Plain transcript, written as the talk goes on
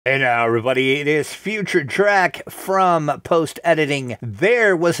Hey now, everybody, it is Future Drac from Post Editing.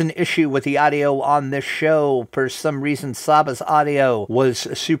 There was an issue with the audio on this show. For some reason, Shaba's audio was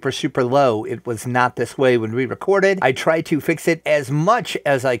super low. It was not this way when we recorded. I tried to fix it as much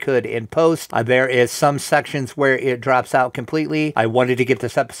as I could in post. There is some sections where it drops out completely. I wanted to get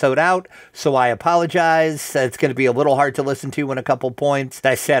this episode out, so I apologize. It's going to be a little hard to listen to in a couple points.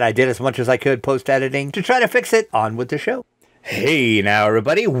 That said, I did as much as I could post editing to try to fix it. On with the show. Hey now,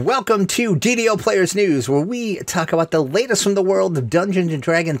 everybody, welcome to DDO Players News, where we talk about the latest from the world of Dungeons &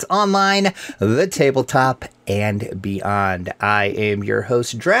 Dragons Online, the tabletop, and beyond. I am your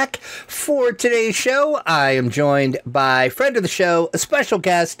host, Drac. For today's show, I am joined by friend of the show, a special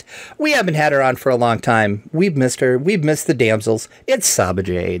guest. We haven't had her on for a long time. We've missed her. We've missed the Damsels. It's Shaba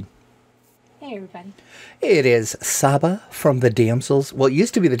Jade. Hey, everybody. It is Shaba from the Damsels. Well, it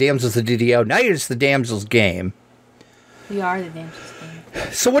used to be the Damsels of DDO. Now you're just the Damsels game. We are the Damsels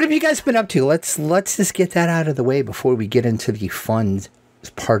game. So what have you guys been up to? Let's just get that out of the way before we get into the fun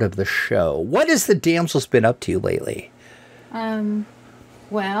part of the show. What has the Damsels been up to lately?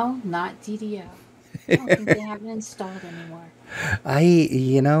 Well, not DDO. I don't think they have it installed anymore.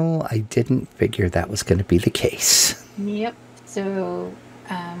 I didn't figure that was going to be the case. Yep. So,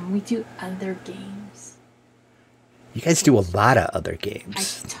 we do other games. You guys do a lot of other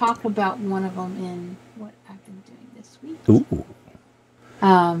games. I talk about one of them in what I've been doing this week. Ooh.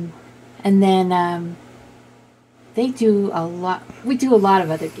 And then, they do a lot. We do a lot of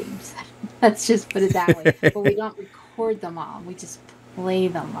other games. Let's just put it that way. But we don't record them all. We just play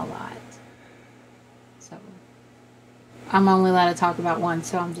them a lot. So, I'm only allowed to talk about one,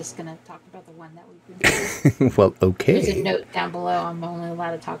 so I'm just going to talk about the one that we've been doing. Well, okay. There's a note down below. I'm only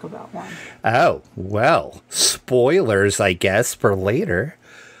allowed to talk about one. Oh, well, spoilers, I guess, for later.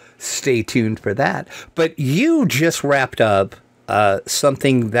 Stay tuned for that. But you just wrapped up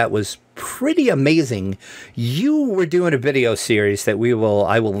something that was pretty amazing. You were doing a video series that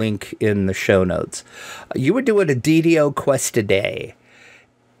I will link in the show notes. You were doing a DDO quest a day,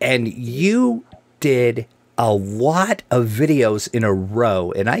 and you did a lot of videos in a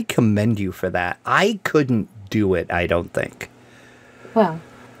row, and I commend you for that. I couldn't do it, I don't think. Well,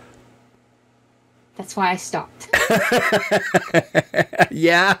 that's why I stopped.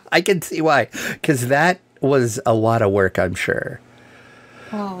 Yeah, I can see why. Because that was a lot of work, I'm sure.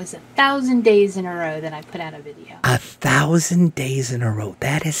 Oh, it was 1,000 days in a row that I put out a video. 1,000 days in a row.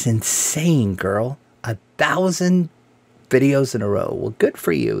 That is insane, girl. 1,000 videos in a row. Well, good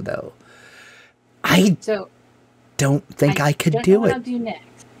for you, though. I don't think I could do it. What I'll do next.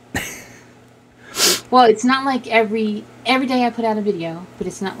 Well, it's not like every day I put out a video, but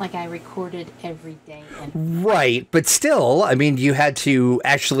it's not like I recorded every day. Right, but still, I mean, you had to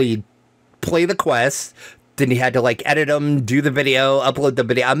actually play the quest, then you had to like edit them, do the video, upload the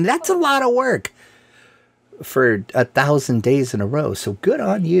video. I mean, that's a lot of work for 1,000 days in a row. So good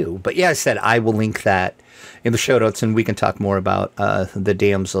on you. But yeah, I said I will link that in the show notes, and we can talk more about the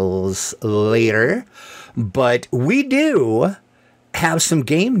Damsels later. But we do have some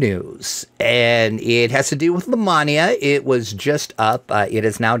game news, and it has to do with Lemania. It was just up. It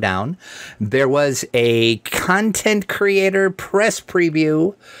is now down. There was a content creator press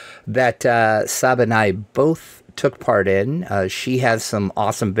preview that Shaba and I both took part in. She has some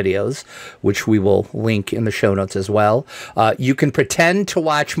awesome videos, which we will link in the show notes as well. You can pretend to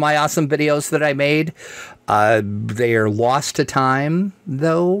watch my awesome videos that I made. They are lost to time,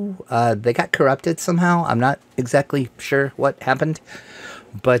 though. They got corrupted somehow. I'm not exactly sure what happened.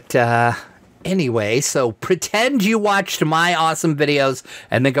 But anyway, so pretend you watched my awesome videos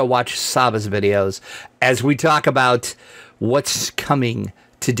and then go watch Shaba's videos as we talk about what's coming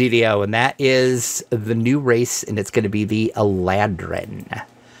to DDO, and that is the new race, and it's going to be the Eladrin.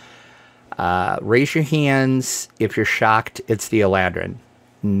 Raise your hands if you're shocked it's the Eladrin.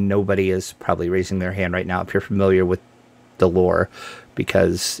 Nobody is probably raising their hand right now if you're familiar with the lore,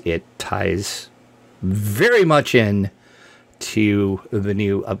 because it ties very much in to the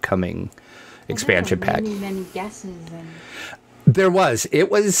new upcoming expansion pack. Many guesses. There was. It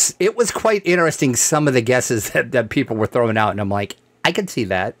was quite interesting, some of the guesses that people were throwing out, and I'm like, I could see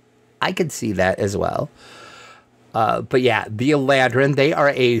that. I could see that as well. But yeah, the Eladrin, they are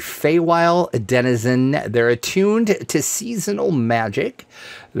a Feywild denizen. They're attuned to seasonal magic.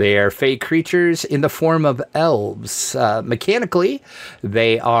 They are Fey creatures in the form of elves. Mechanically,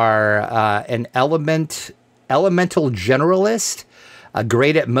 they are an elemental generalist.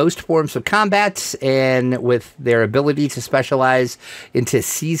 Great at most forms of combat, and with their ability to specialize into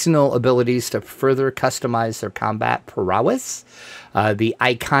seasonal abilities to further customize their combat prowess. The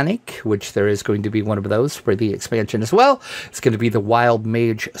Iconic, which there is going to be one of those for the expansion as well. It's going to be the Wild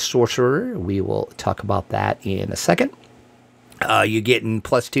Mage Sorcerer. We will talk about that in a second. You're getting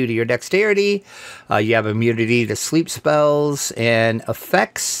 +2 to your dexterity. You have immunity to sleep spells and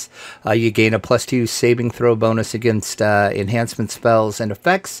effects. You gain a +2 saving throw bonus against enhancement spells and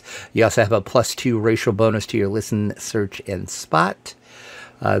effects. You also have a +2 racial bonus to your listen, search, and spot.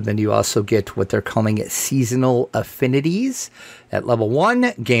 Then you also get what they're calling seasonal affinities. At level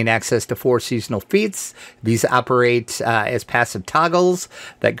 1, gain access to 4 seasonal feats. These operate as passive toggles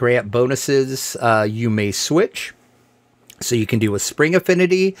that grant bonuses you may switch. So you can do a spring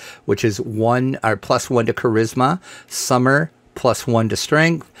affinity, which is +1 to charisma, summer +1 to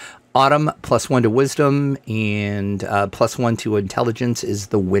strength, autumn +1 to wisdom, and +1 to intelligence is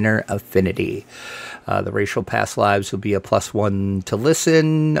the winter affinity. The racial past lives will be a +1 to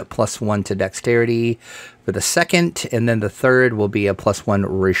listen, +1 to dexterity for the second, and then the third will be a +1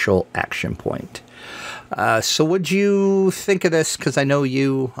 racial action point. So what'd you think of this? Because I know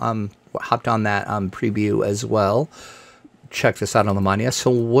you hopped on that preview as well. Check this out on Lamania.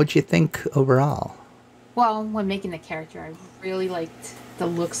 So what'd you think overall? Well, when making the character, I really liked the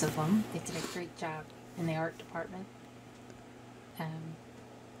looks of them. They did a great job in the art department.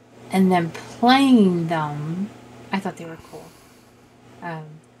 And then playing them, I thought they were cool.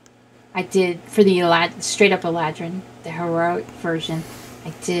 I did, for the straight up Eladrin, the heroic version,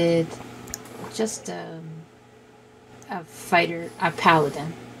 I did just a fighter, a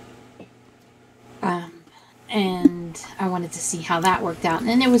paladin. And I wanted to see how that worked out,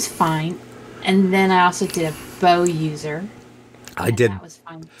 and it was fine. And then I also did a bow user. That was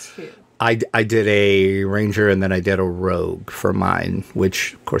fine too. I did a ranger, and then I did a rogue for mine,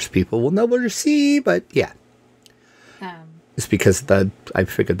 which of course people will never see, but yeah. It's because I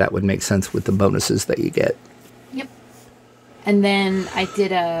figured that would make sense with the bonuses that you get. Yep. And then I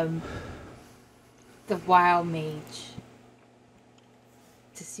did the wild mage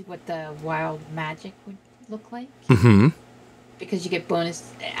to see what the wild magic would look like. Mm-hmm. Because you get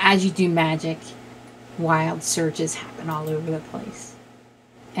bonus as you do magic. Wild surges happen all over the place,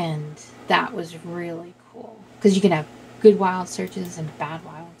 and that was really cool because you can have good wild surges and bad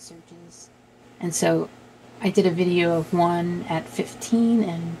wild surges. And so I did a video of one at 15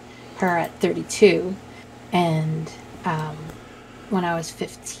 and her at 32, and when I was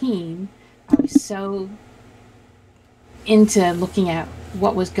 15 I was so into looking at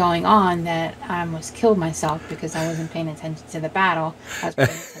what was going on that I almost killed myself because I wasn't paying attention to the battle. I was paying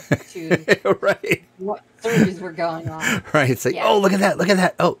attention to right. what surges were going on. Right. It's like, oh, look at that. Look at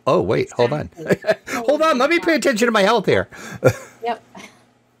that. Oh, wait, exactly. Hold on. Hold on. Let me pay attention to my health here. Yep.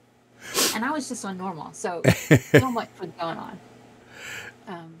 And I was just on normal, so so much was going on.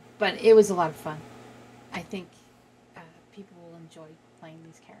 But it was a lot of fun. I think people will enjoy playing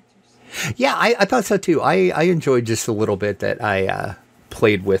these characters. Yeah, I thought so too. I enjoyed just a little bit that I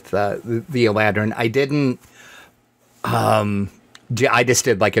played with the Eladrin. I didn't. I just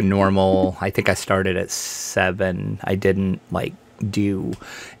did like a normal. I think I started at 7. I didn't like do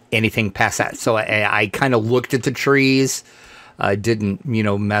anything past that. So I kind of looked at the trees. I didn't,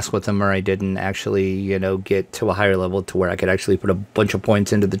 mess with them, or I didn't actually, get to a higher level to where I could actually put a bunch of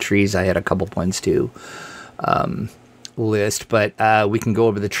points into the trees. I had a couple points to list, but we can go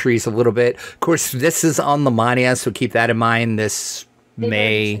over the trees a little bit. Of course, this is on Lamania, so keep that in mind. This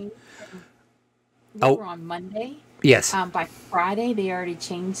May. They were on Monday. Yes. By Friday, they already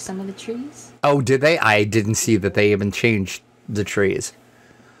changed some of the trees. Oh, did they? I didn't see that they even changed the trees.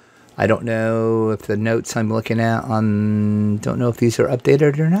 I don't know if the notes I'm looking at don't know if these are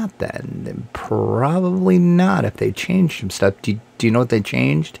updated or not then. Probably not if they changed some stuff. Do you know what they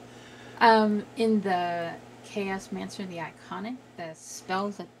changed? In the Chaosmancer, the Iconic, the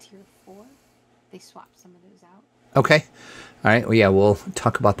spells at tier 4, they swapped some of those out. Okay. All right. Well, yeah, we'll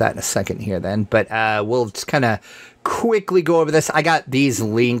talk about that in a second here then. But we'll just kind of quickly go over this. I got these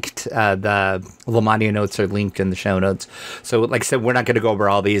linked. The Lamania notes are linked in the show notes. So, like I said, we're not going to go over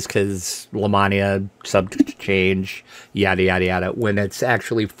all these because Lamania, subject to change, yada, yada, yada. When it's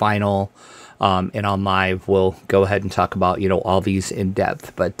actually final and on live, we'll go ahead and talk about, all these in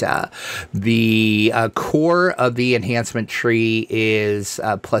depth. But the core of the enhancement tree is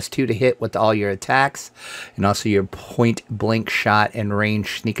 +2 to hit with all your attacks. And also your point blank shot and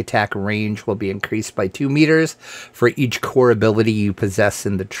range sneak attack range will be increased by 2 meters for each core ability you possess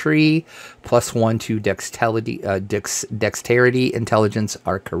in the tree. +1 to dexterity, intelligence,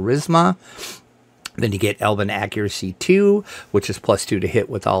 or charisma. Then you get Elven Accuracy 2, which is +2 to hit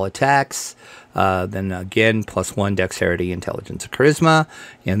with all attacks. Then again, +1 Dexterity, Intelligence, Charisma.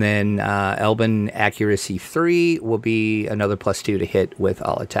 And then Elven Accuracy 3 will be another +2 to hit with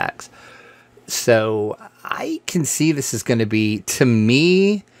all attacks. So I can see this is going to be, to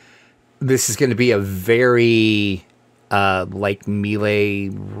me, this is going to be a very like melee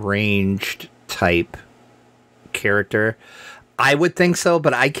ranged type character. I would think so,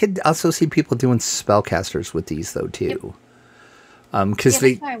 but I could also see people doing spellcasters with these though too. Because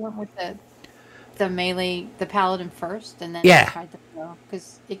that's why I went with the melee, the paladin first, and then I tried the bow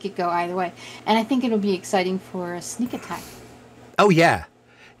because it could go either way. And I think it'll be exciting for a sneak attack. Oh yeah,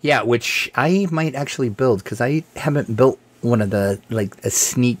 which I might actually build because I haven't built one of the like a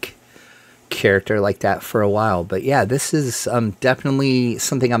sneak character like that for a while. But yeah, this is definitely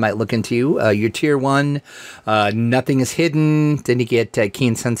something I might look into. Your tier 1, nothing is hidden. Then you get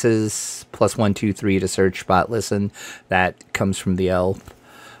keen senses +1, 2, 3 to search, spot, listen. That comes from the elf.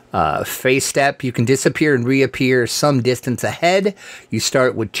 Phase step, you can disappear and reappear some distance ahead. You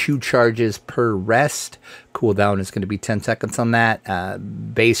start with 2 charges per rest. Cooldown is going to be 10 seconds on that.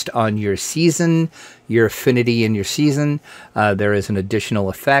 Based on your season, your affinity in your season, there is an additional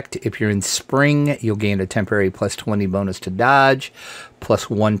effect. If you're in spring, you'll gain a temporary +20 bonus to dodge,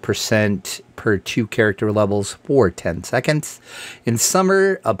 +1% per 2 character levels for 10 seconds. In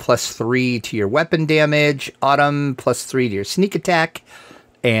summer, a +3 to your weapon damage. Autumn, +3 to your sneak attack.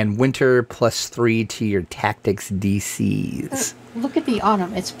 And winter, +3 to your tactics DCs. Look at the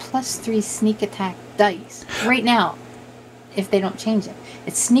autumn. It's +3 sneak attack dice. Right now, if they don't change it,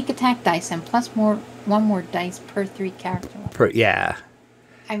 it's sneak attack dice and one more dice per 3 character level. Yeah.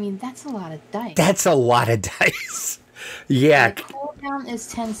 I mean, that's a lot of dice. That's a lot of dice. Yeah. The cooldown is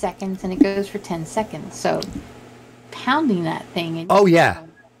 10 seconds, and it goes for 10 seconds. So, pounding that thing. And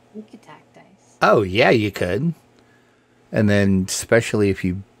sneak attack dice. Oh, yeah, you could. And then, especially if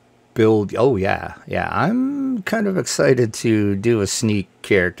you build... Oh, yeah. I'm kind of excited to do a sneak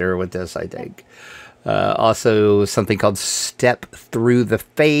character with this, I think. Also, something called Step Through the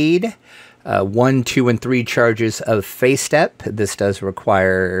Fade. 1, 2, and 3 charges of Phase Step. This does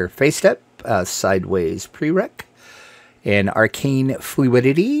require Phase Step, Sideways Prereq, and Arcane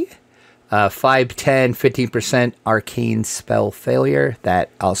Fluidity. 5, 10, 15% Arcane Spell Failure. That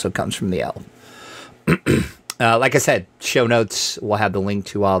also comes from the elf. Like I said, show notes will have the link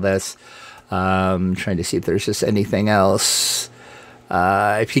to all this. Trying to see if there's just anything else.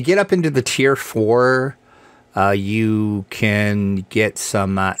 If you get up into the tier 4, you can get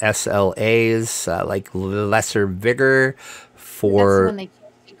some SLAs, like Lesser Vigor for... That's when they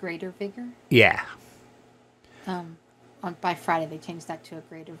changed to Greater Vigor? Yeah. By Friday, they changed that to a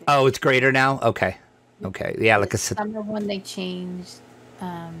Greater Vigor. Oh, it's greater now? Okay. Yeah, like I said... Summer one, they changed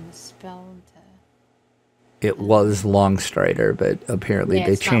the spell to... It was Longstrider, but apparently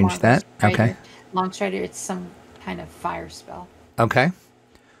they changed that. Okay. Longstrider, it's some kind of fire spell. Okay.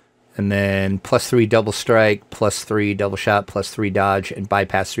 And then +3 double strike, +3 double shot, +3 dodge, and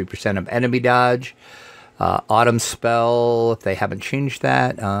bypass 3% of enemy dodge. Autumn spell, if they haven't changed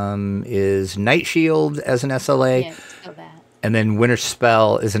that, is Night Shield as an SLA. Yeah, still that. And then Winter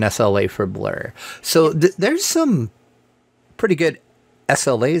spell is an SLA for Blur. So there's some pretty good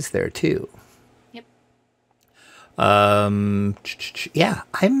SLAs there too. Yeah,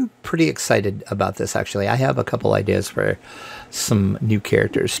 I'm pretty excited about this, actually. I have a couple ideas for some new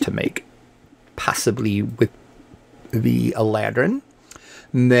characters to make, possibly with the Eladrin.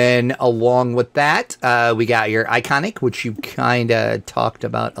 And then along with that, we got your Iconic, which you kind of talked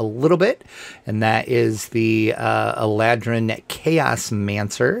about a little bit, and that is the Eladrin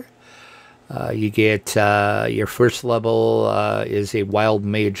Chaosmancer. You get your first level is a Wild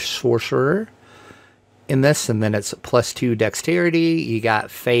Mage Sorcerer in this, and then it's +2 dexterity. You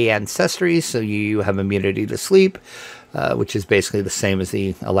got Fey Ancestry, so you have immunity to sleep, which is basically the same as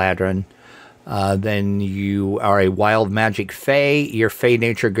the Eladrin. Then you are a wild magic Fey. Your Fey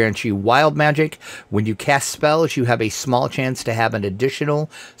nature grants you wild magic. When you cast spells, you have a small chance to have an additional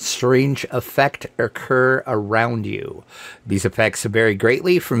strange effect occur around you. These effects vary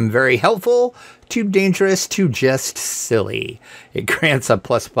greatly from very helpful to dangerous to just silly. It grants a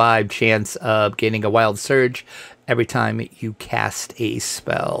 +5 chance of gaining a wild surge every time you cast a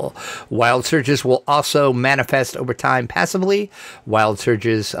spell. Wild surges will also manifest over time passively. Wild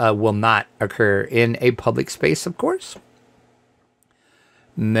surges will not occur in a public space, of course.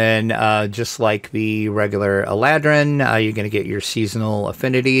 And then, just like the regular Eladrin, you're going to get your seasonal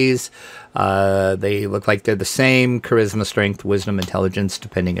affinities. They look like they're the same: charisma, strength, wisdom, intelligence,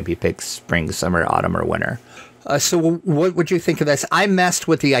 depending if you pick spring, summer, autumn, or winter. So what would you think of this? I messed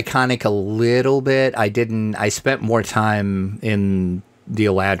with the Iconic a little bit. I spent more time in the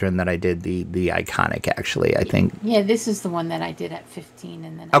Eladrin than I did the Iconic, actually, I think. Yeah, this is the one that I did at 15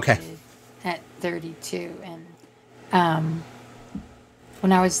 and then I did at 32. And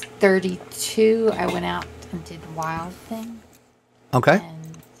when I was 32, I went out and did Wild Thing. Okay.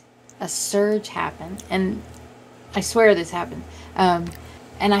 And a surge happened. And I swear this happened. And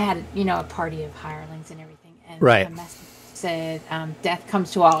I had, a party of hirelings and everything. And right. a message said, death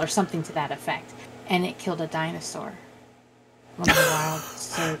comes to all, or something to that effect. And it killed a dinosaur. One of the wild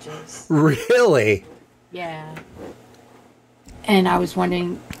surges. Really? Yeah. And I was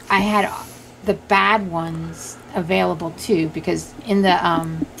wondering, I had the bad ones available too, because in the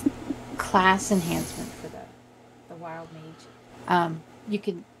class enhancement for the wild mage, you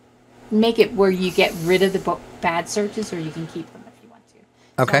can make it where you get rid of the bad surges, or you can keep them if you want to.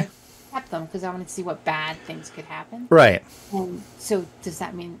 Okay. So I kept them because I wanted to see what bad things could happen. Right. And so does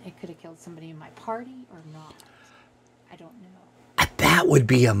that mean it could have killed somebody in my party or not? I don't know. That would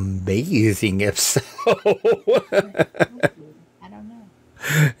be amazing if so. I don't know.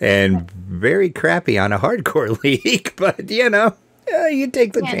 And very crappy on a hardcore league, but you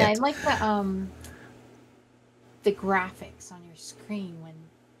take the chance. And I like the graphics on your screen when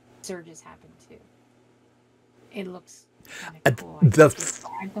surges happen too. It looks kind of cool. The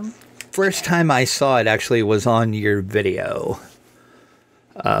first time I saw it actually was on your video.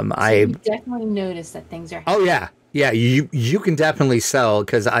 I definitely noticed that things are happening. Oh yeah. Yeah, you can definitely sell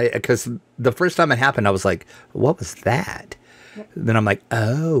because the first time it happened, I was like, what was that? Yep. Then I'm like,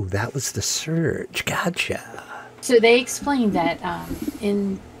 oh, that was the surge. Gotcha. So they explained that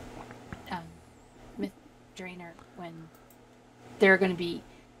in Myth Drainer, when there are going to be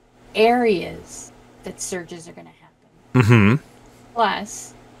areas that surges are going to happen. Mm-hmm.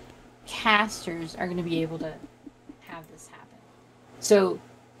 Plus, casters are going to be able to have this happen. So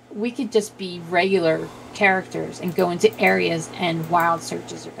we could just be regular characters and go into areas and wild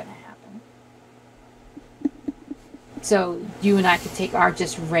surges are going to happen. So you and I could take our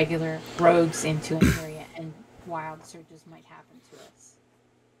just regular rogues into an area and wild surges might happen to us.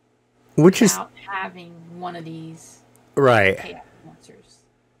 Without having one of these chaos monsters.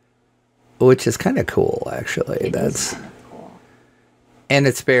 Which is kind of cool, actually. That's kind of cool. And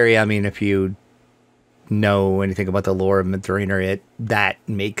it's very, if you know anything about the lore of Mythrainer, that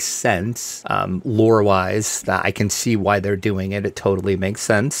makes sense. Lore wise, that I can see why they're doing it. It totally makes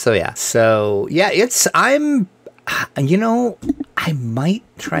sense. So yeah, I might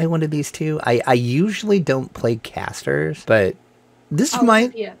try one of these two. I usually don't play casters, but this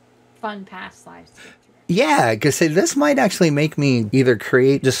might be a fun past lives. Yeah, because this might actually make me either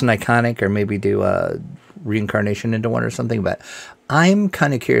create just an Iconic or maybe do a reincarnation into one or something, but I'm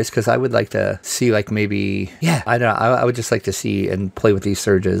kind of curious because I would like to see, I don't know, I would just like to see and play with these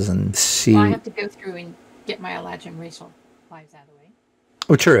surges and see. Well, I have to go through and get my Eladrin racial lives out of the way.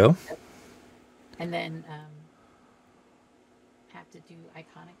 Oh, true. And then have to do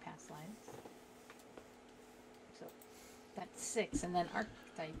Iconic past lives. So that's 6, and then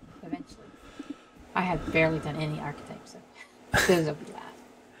Archetype eventually. I have barely done any Archetypes, so those will be last.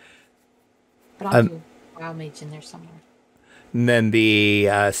 But I'll do Wild Mage in there somewhere. And then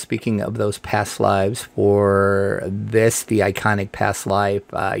the, speaking of those past lives, for this, the Iconic past life,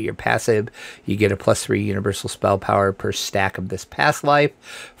 your passive, you get a +3 universal spell power per stack of this past life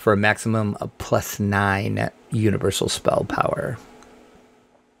for a maximum of +9 universal spell power.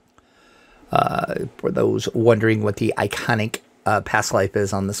 For those wondering what the Iconic past life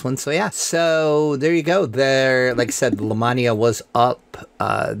is on this one. So yeah, so there you go. There, like I said, Lamania was up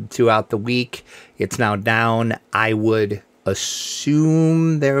throughout the week. It's now down. I would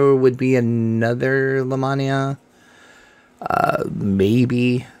assume there would be another Lamania.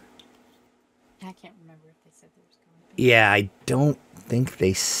 Maybe. I can't remember if they said there was going to be. Yeah, I don't think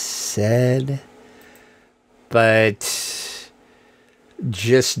they said. But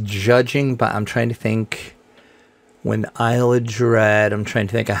just judging, but I'm trying to think. When Isle of Dread, I'm trying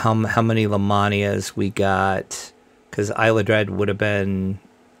to think of how many Lamanias we got. Because Isle of Dread would have been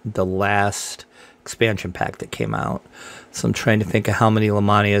the last expansion pack that came out. So I'm trying to think of how many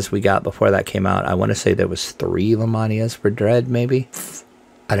Lamanias we got before that came out. I want to say there was 3 Lamanias for Dread, maybe?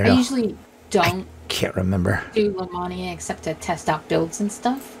 I don't know. I usually don't can't remember. Do Lamania except to test out builds and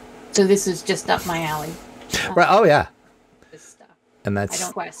stuff. So this is just up my alley. Right. Oh, yeah. This stuff. And that's... I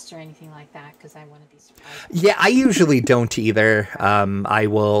don't quest or anything like that because I want to be surprised. Yeah, I usually don't either. I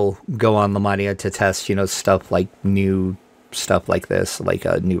will go on Lamania to test, stuff like new stuff like this, like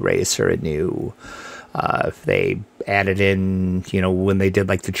a new race or a new If they added in, you know, when they did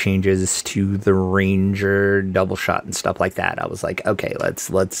like the changes to the Ranger double shot and stuff like that, I was like, okay,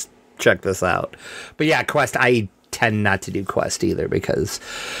 let's check this out. But yeah, Quest, I tend not to do Quest either because,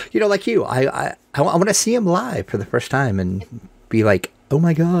 you know, like you, I want to see him live for the first time and be like, oh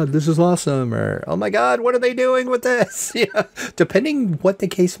my God, this is awesome, or oh my God, what are they doing with this? Yeah, depending what the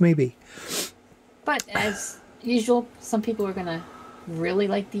case may be. But as usual, some people are gonna really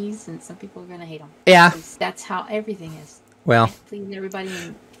like these, and some people are gonna hate them. Yeah, that's how everything is. Well, you can't please everybody, and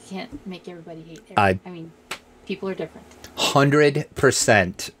you can't make everybody hate everybody. I mean, people are different.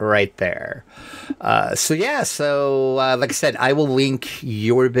 100% right there. So yeah, so like I said, I will link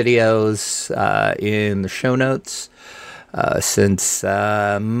your videos in the show notes. Since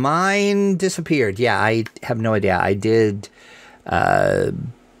mine disappeared. Yeah, I have no idea. I did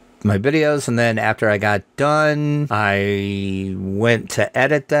my videos, and then after I got done, I went to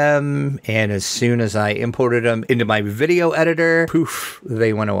edit them, and as soon as I imported them into my video editor, poof,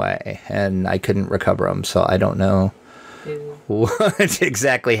 they went away, and I couldn't recover them, so I don't know what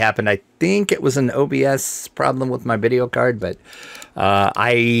exactly happened. I think it was an OBS problem with my video card, but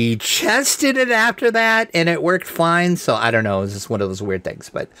I tested it after that and it worked fine. So I don't know. It was just one of those weird things.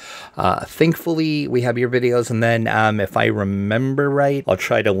 But thankfully, we have your videos. And then if I remember right, I'll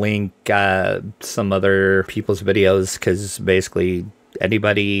try to link some other people's videos, because basically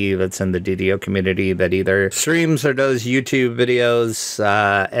anybody that's in the DDO community that either streams or does YouTube videos,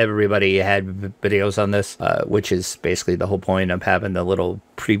 everybody had videos on this, which is basically the whole point of having the little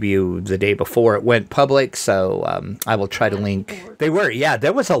preview the day before it went public. So I will try to link. They were, yeah,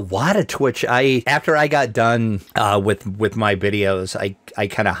 there was a lot of Twitch. After I got done with my videos, I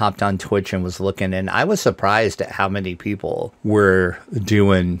kind of hopped on Twitch and was looking, and I was surprised at how many people were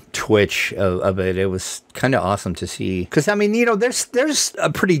doing Twitch of it. It was kind of awesome to see, because I mean, you know, there's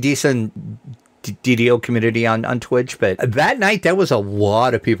a pretty decent DDO community on Twitch, but that night there was a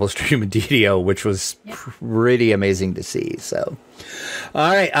lot of people streaming DDO, which was pretty amazing to see. So,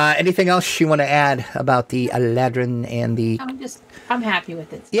 all right, anything else you want to add about the Eladrin and the? I'm happy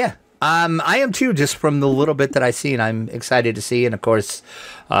with it. Yeah. I am too, just from the little bit that I see, and I'm excited to see. And of course,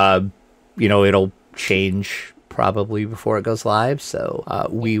 you know, it'll change probably before it goes live. So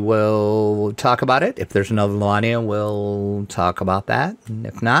we will talk about it. If there's another Melania, we'll talk about that. And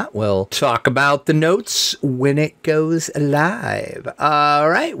if not, we'll talk about the notes when it goes live. All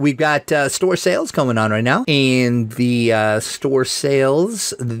right. We've got store sales going on right now. And the store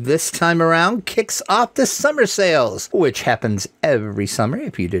sales this time around kicks off the summer sales, which happens every summer.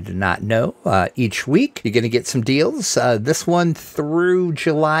 If you did not know, each week you're going to get some deals. This one through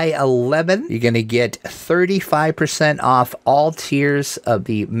July 11, you're going to get 35% off all tiers of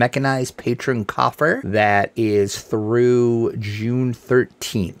the mechanized patron coffer. That is through June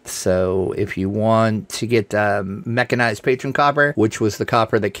 13th. So if you want to get mechanized patron coffer, which was the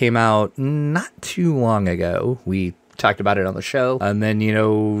coffer that came out not too long ago, we talked about it on the show. And then, you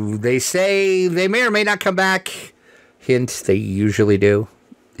know, they say they may or may not come back. Hint, they usually do.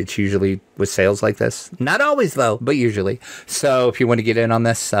 It's usually with sales like this. Not always, though, but usually. So if you want to get in on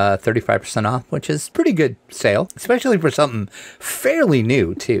this, 35% off, which is pretty good sale, especially for something fairly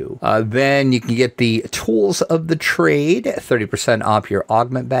new, too. Then you can get the Tools of the Trade, 30% off your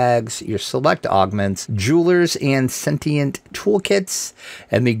augment bags, your select augments, jewelers and sentient toolkits,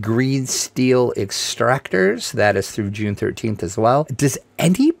 and the green steel extractors. That is through June 13th as well. Does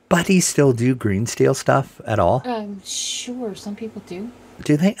anybody still do green steel stuff at all? Sure, some people do.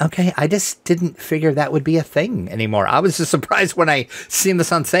 Do they? Okay, I just didn't figure that would be a thing anymore. I was just surprised when I seen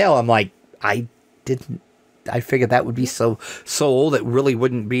this on sale. I'm like, I figured that would be so old it really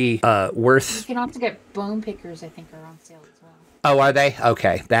wouldn't be worth. You can also get bone pickers, I think, are on sale as well. Oh, are they?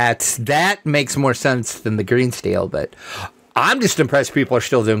 Okay, that makes more sense than the green steel, but I'm just impressed people are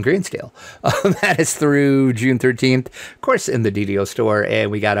still doing green steel. That is through June 13th, of course, in the DDO store. And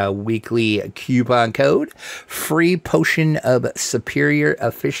we got a weekly coupon code, free potion of superior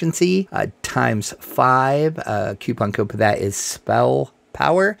efficiency ×5. Coupon code for that is spell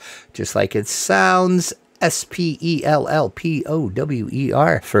power, just like it sounds.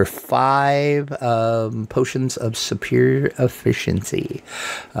 SPELLPOWER for 5 potions of superior efficiency.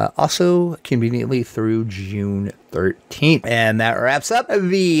 Also conveniently through June 13th. And that wraps up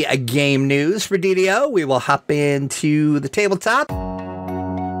the game news for DDO. We will hop into the tabletop.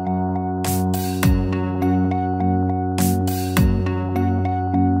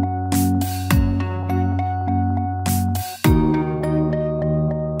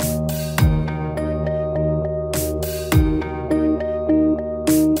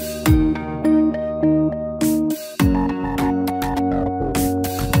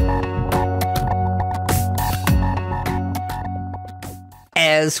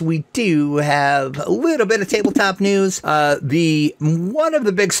 as we do have a little bit of tabletop news. One of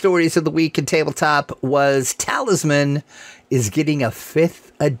the big stories of the week in tabletop was Talisman is getting a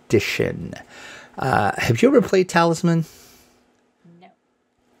 5th edition. Have you ever played Talisman? No.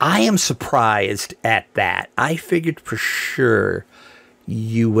 I am surprised at that. I figured for sure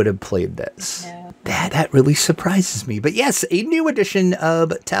you would have played this. No. That really surprises me. But yes, a new edition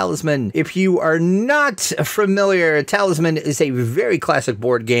of Talisman. If you are not familiar, Talisman is a very classic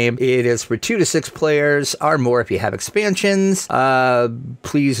board game. It is for 2 to 6 players or more if you have expansions.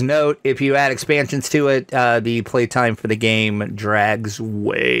 Please note, if you add expansions to it, the playtime for the game drags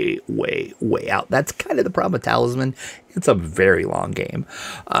way, way, way out. That's kind of the problem with Talisman. It's a very long game.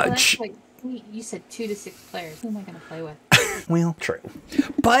 You said 2 to 6 players. Who am I going to play with? Well, true.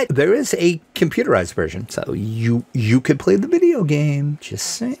 But there is a computerized version, so you could play the video game.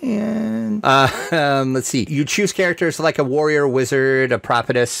 Just saying. Let's see. You choose characters like a warrior, wizard, a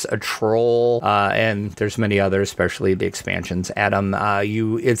prophetess, a troll, and there's many others, especially the expansions. Adam, at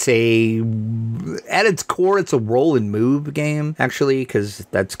its core, it's a roll and move game, actually, because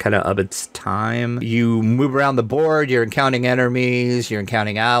that's kind of its time. You move around the board, you're encountering enemies, you're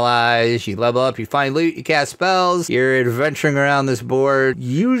encountering allies, you level up, you find loot, you cast spells, you're adventuring around this board.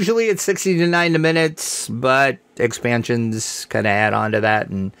 Usually it's 60 to 90 minutes, but expansions kind of add on to that.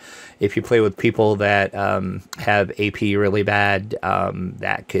 And if you play with people that have AP really bad,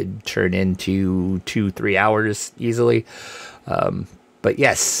 that could turn into 2-3 hours easily. But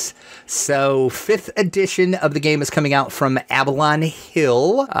yes, so 5th edition of the game is coming out from Avalon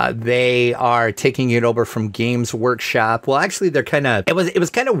Hill. They are taking it over from Games Workshop. Well, actually, it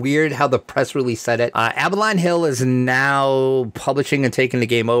was kind of weird how the press release said it. Avalon Hill is now publishing and taking the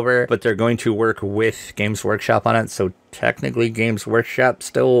game over, but they're going to work with Games Workshop on it. So technically, Games Workshop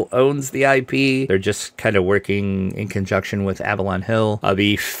still owns the IP. They're just kind of working in conjunction with Avalon Hill.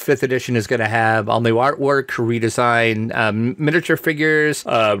 The 5th edition is going to have all new artwork, redesign, miniature figures,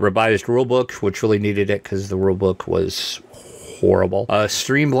 revised rulebook, which really needed it because the rulebook was horrible.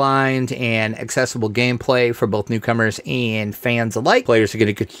 Streamlined and accessible gameplay for both newcomers and fans alike. Players are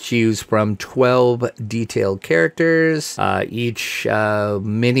going to choose from 12 detailed characters. Each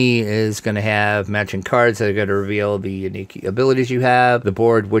mini is going to have matching cards that are going to reveal the unique abilities you have. The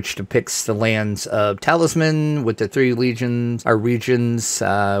board, which depicts the lands of Talisman with the 3 regions,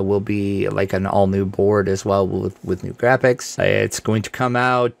 will be like an all-new board as well with new graphics. It's going to come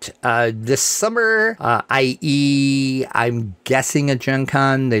out this summer, i.e. I'm guessing a Gen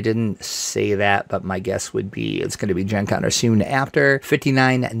Con. They didn't say that, but my guess would be it's going to be Gen Con or soon after.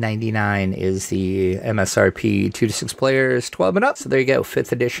 $59.99 is the MSRP, 2 to 6 players, 12 and up. So there you go,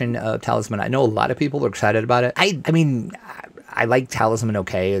 5th edition of Talisman. I know a lot of people are excited about it. I mean, I like Talisman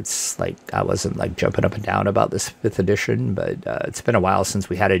okay. It's like, I wasn't like jumping up and down about this 5th edition, but it's been a while since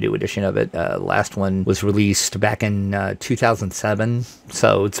we had a new edition of it. Last one was released back in 2007,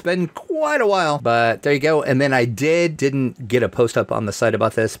 so it's been quite a while, but there you go. And then I didn't get a post up on the site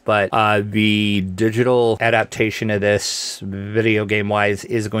about this, but the digital adaptation of this video game wise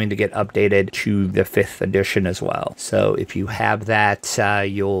is going to get updated to the 5th edition as well. So if you have that,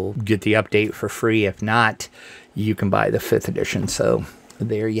 you'll get the update for free. If not, you can buy the 5th edition. So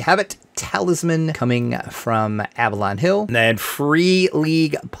there you have it. Talisman coming from Avalon Hill. And then Free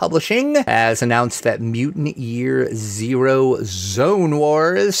League Publishing has announced that Mutant Year Zero Zone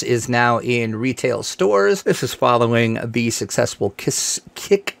Wars is now in retail stores. This is following the successful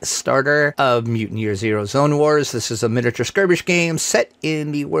Kickstarter of Mutant Year Zero Zone Wars. This is a miniature skirmish game set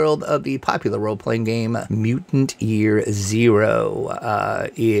in the world of the popular role-playing game Mutant Year Zero.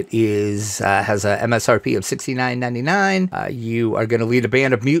 It has a MSRP of $69.99. You are going to lead a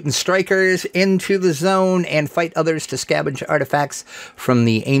band of mutant strikers into the zone and fight others to scavenge artifacts from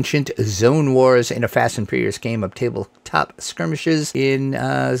the ancient Zone Wars in a Fast and Furious game of tabletop skirmishes in,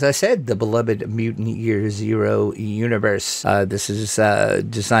 as I said, the beloved Mutant Year Zero universe. This is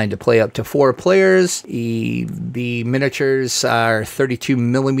designed to play up to 4 players. The miniatures are 32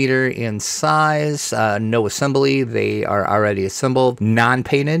 millimeter in size, no assembly. They are already assembled,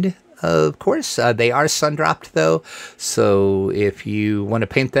 non-painted. Of course, they are sun-dropped, though, so if you want to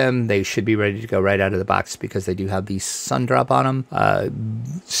paint them, they should be ready to go right out of the box because they do have the sun drop on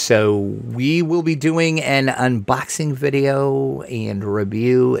them. So we will be doing an unboxing video and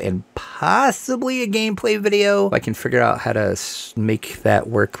review and possibly a gameplay video if I can figure out how to make that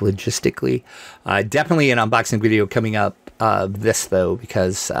work logistically. Definitely an unboxing video coming up this, though,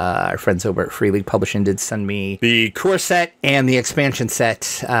 because our friends over at Free League Publishing did send me the core set and the expansion set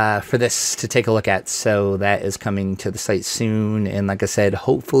for this to take a look at. So that is coming to the site soon. And like I said,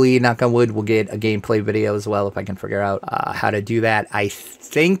 hopefully, knock on wood, we'll get a gameplay video as well if I can figure out how to do that. I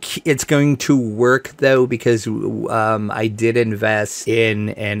think it's going to work, though, because I did invest in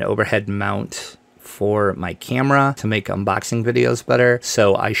an overhead mount for my camera to make unboxing videos better.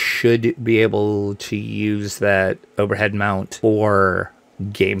 So I should be able to use that overhead mount for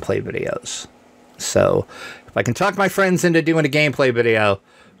gameplay videos. So if I can talk my friends into doing a gameplay video,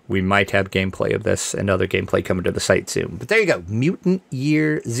 we might have gameplay of this and other gameplay coming to the site soon. But there you go. Mutant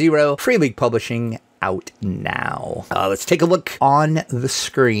Year Zero, Free League Publishing, out now. Let's take a look on the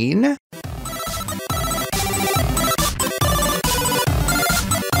screen.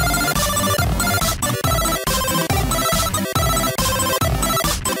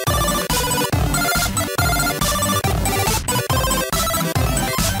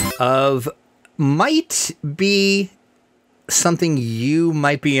 Might be something you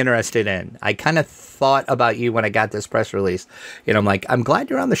might be interested in. I kind of thought about you when I got this press release. And I'm like, I'm glad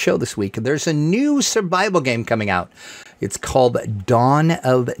you're on the show this week. There's a new survival game coming out. It's called Dawn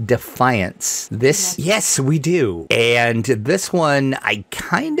of Defiance. Yes, we do. And this one, I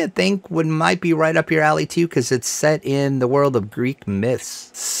kind of think might be right up your alley too, because it's set in the world of Greek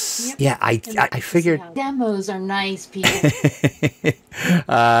myths. Yep. Yeah, I figured. Demos are nice, people.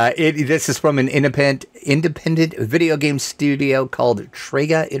 This is from an independent video game studio called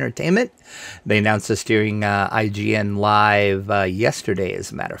Trega Entertainment. They announced this during IGN Live yesterday,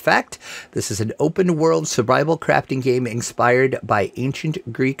 as a matter of fact. This is an open-world survival crafting game inspired by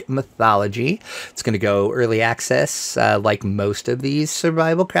ancient Greek mythology. It's going to go early access, like most of these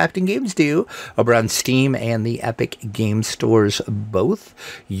survival crafting games do, over on Steam and the Epic Game Stores both.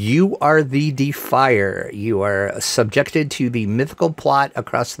 You are the Defier. You are subjected to the mythical plot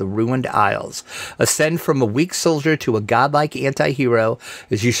across the ruined isles. Ascend from a weak soldier to a godlike anti-hero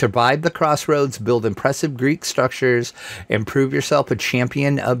as you survive the crossroads, build impressive Greek structures, and prove yourself a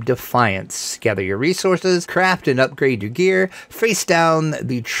champion of defiance. Gather your resources, craft and upgrade your gear, face down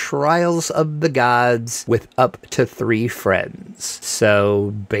the trials of the gods with up to 3 friends.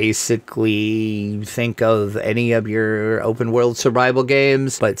 So basically, think of any of your open world survival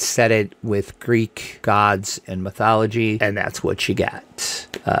games, but set it with Greek gods and mythology, and that's what you got.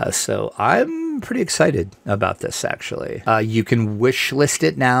 So I'm pretty excited about this, actually. You can wish list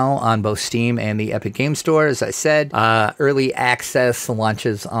it now on both Steam and the Epic Game Store. As I said, early access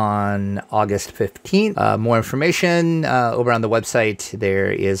launches on August 15th. More information over on the website.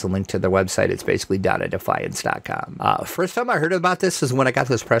 There is a link to their website. It's basically defiance.com. First time I heard about this is when I got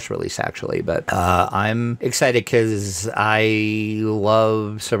this press release, actually, but I'm excited because I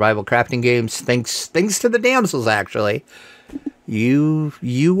love survival crafting games. Thanks to the Damsels, actually.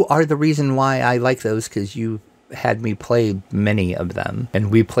 You are the reason why I like those, because you had me play many of them, and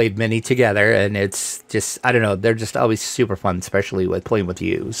we played many together, and it's just, I don't know, they're just always super fun, especially with playing with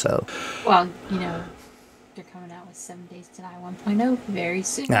you. So, well, they're coming out with 7 Days to Die 1.0 very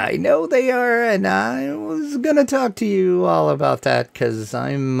soon. I know they are, and I was gonna talk to you all about that because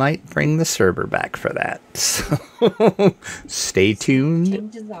I might bring the server back for that. So stay tuned.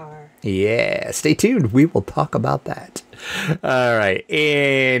 Changes are. Yeah, stay tuned. We will talk about that. All right.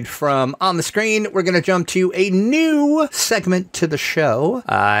 And from on the screen, we're going to jump to a new segment to the show.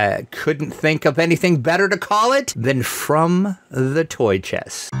 I couldn't think of anything better to call it than From the Toy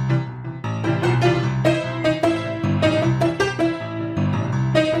Chest.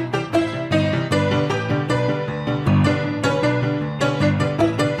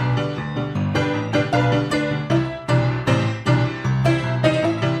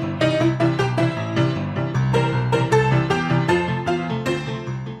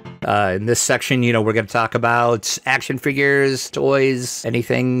 In this section, we're going to talk about action figures, toys,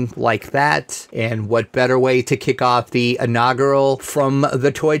 anything like that. And what better way to kick off the inaugural From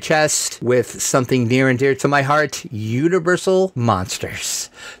the Toy Chest with something near and dear to my heart, Universal Monsters.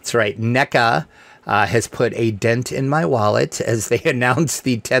 That's right, NECA has put a dent in my wallet as they announced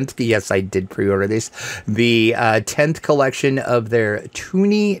the 10th, yes, I did pre-order these, the 10th collection of their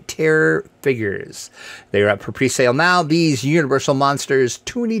Toonie Terror figures. They are up for pre-sale now. These Universal Monsters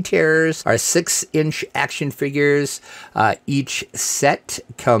Toonie Terrors are 6-inch action figures. Each set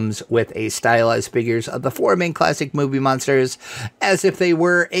comes with a stylized figures of the 4 main classic movie monsters as if they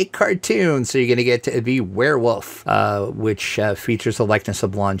were a cartoon. So you're going to get the Werewolf, which features the likeness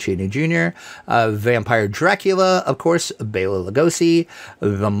of Lon Chaney Jr., Vampire Dracula, of course, Bela Lugosi,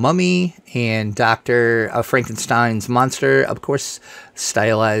 the Mummy, and Dr. Frankenstein's monster, of course,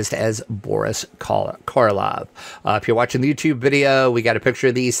 stylized as Boris Karlov. If you're watching the YouTube video, we got a picture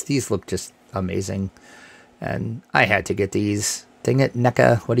of these. These look just amazing. And I had to get these. Dang it,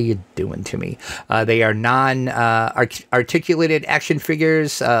 NECA, what are you doing to me? They are non-articulated action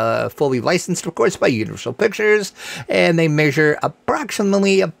figures, fully licensed, of course, by Universal Pictures, and they measure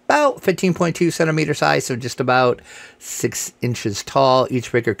approximately about 15.2 centimeter size, so just about 6 inches tall. Each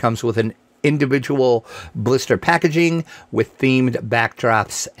figure comes with an individual blister packaging with themed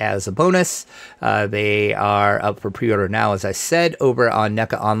backdrops as a bonus. They are up for pre-order now, as I said, over on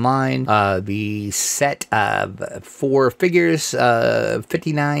NECA Online. The set of 4 figures,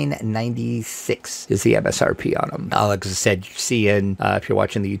 $59.96 is the MSRP on them. Like I said, you're seeing, if you're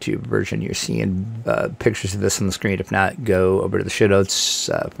watching the YouTube version, you're seeing pictures of this on the screen. If not, go over to the show notes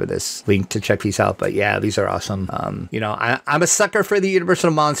for this link to check these out. But yeah, these are awesome. You know, I'm a sucker for the Universal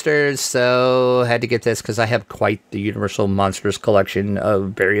Monsters, so had to get this because I have quite the Universal Monsters collection of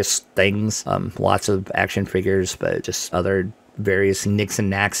various things. Lots of action figures, but just other various nicks and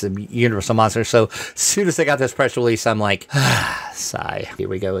knacks of Universal Monsters. So as soon as I got this press release, I'm like, sigh, here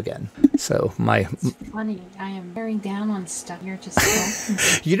we go again. So it's funny, I am paring down on stuff. You're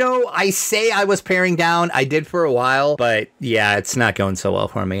just you know, I say I was paring down. I did for a while, but yeah, it's not going so well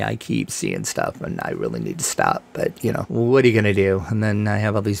for me. I keep seeing stuff and I really need to stop. But you know, what are you gonna do? And then I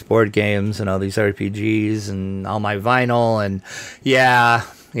have all these board games and all these RPGs and all my vinyl, and yeah,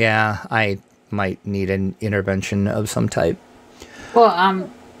 I might need an intervention of some type. Well, I'm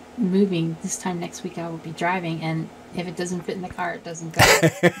moving this time next week. I will be driving, and if it doesn't fit in the car, it doesn't go.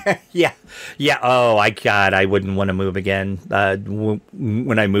 yeah. Oh, I wouldn't want to move again.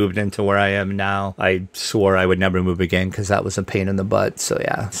 When I moved into where I am now, I swore I would never move again because that was a pain in the butt. So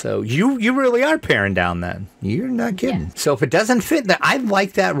yeah. So you really are paring down then. You're not kidding. Yeah. So if it doesn't fit, I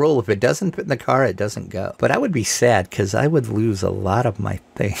like that rule. If it doesn't fit in the car, it doesn't go. But I would be sad because I would lose a lot of my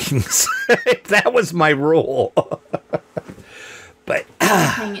things if that was my rule. But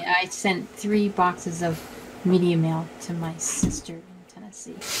I sent 3 boxes of media mail to my sister in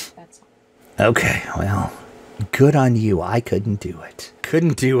Tennessee. That's all. Okay, well, good on you. I couldn't do it.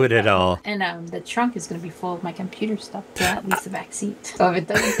 Couldn't do it at all. And the trunk is going to be full of my computer stuff, to at least the back seat. So if it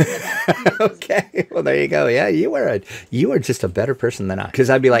doesn't fit in the back seat, okay, well there you go. Yeah, you are just a better person than I. Because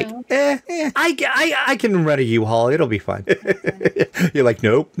I'd be like, I can run a U-Haul. It'll be fine. You're like,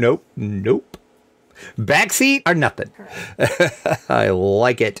 nope. Backseat or nothing. I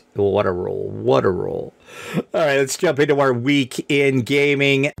like it. What a roll. What a roll. All right, let's jump into our week in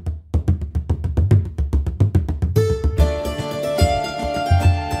gaming.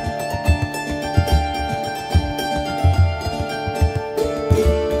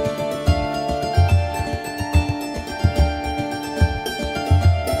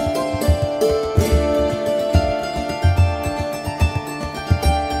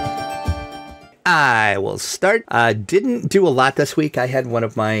 I will start. Didn't do a lot this week. I had one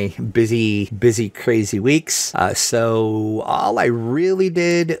of my busy, crazy weeks. So all I really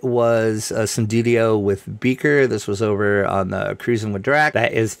did was some DDO with Beaker. This was over on the Cruising with Drac.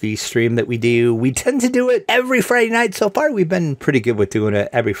 That is the stream that we do. We tend to do it every Friday night. So far, we've been pretty good with doing it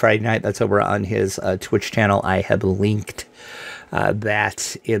every Friday night. That's over on his Twitch channel. I have linked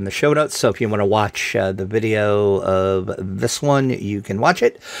that in the show notes. So if you want to watch the video of this one, you can watch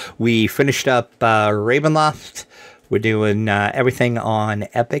it. We finished up Ravenloft. We're doing everything on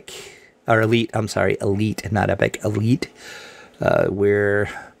Epic, or Elite. I'm sorry, Elite, not Epic, Elite. I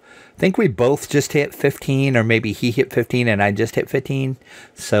think we both just hit 15, or maybe he hit 15 and I just hit 15.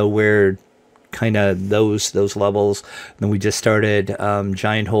 So we're kind of those levels. And then we just started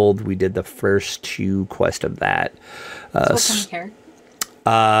Giant Hold. We did the first 2 quests of that. So what kind of character?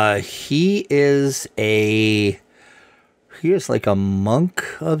 He is like a monk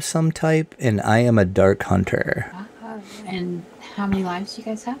of some type, and I am a dark hunter. And how many lives do you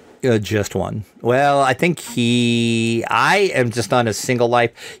guys have? Just 1. Well, I think I am just on a single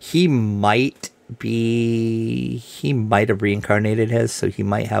life. He might have reincarnated his, so he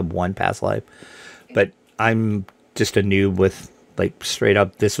might have 1 past life. Okay. But I'm just a noob with, like, straight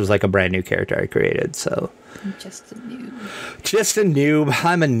up, this was like a brand new character I created, so. I'm just a noob. Just a noob.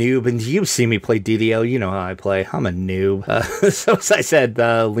 I'm a noob, and you've seen me play DDO. You know how I play. I'm a noob. So as I said,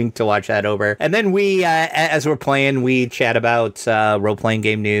 link to watch that over. And then we, as we're playing, we chat about role-playing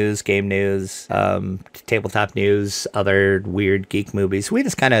game news, tabletop news, other weird geek movies. We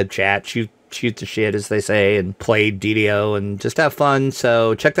just kind of chat, shoot the shit, as they say, and play DDO and just have fun.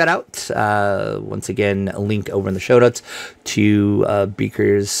 So check that out. Once again, a link over in the show notes to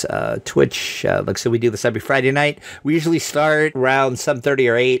Beaker's Twitch. Like I said, we do this every Friday night. We usually start around 7:30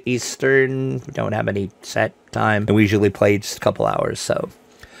 or 8 Eastern. We don't have any set time, and we usually play just a couple hours. So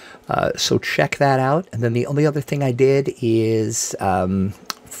So check that out. And then the only other thing I did is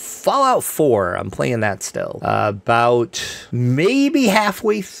Fallout 4. I'm playing that still. About maybe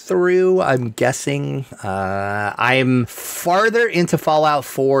halfway through, I'm guessing. I'm farther into Fallout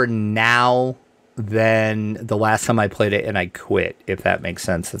 4 now than the last time I played it, and I quit, if that makes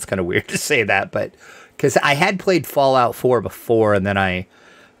sense. It's kind of weird to say that, but because I had played Fallout 4 before, and then I,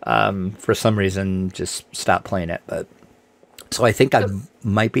 for some reason, just stopped playing it. But so I think I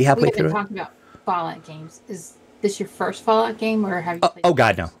might be halfway through it. Talking about Fallout games. Is this your first Fallout game, or have you played? Oh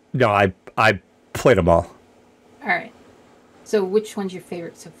God, no, I played them all. All right. So which one's your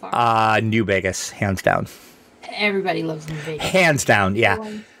favorite so far? New Vegas, hands down. Everybody loves New Vegas. Hands down,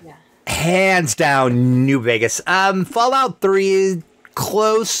 yeah. Hands down, New Vegas. Fallout 3 is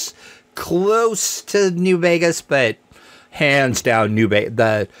close to New Vegas, but hands down, New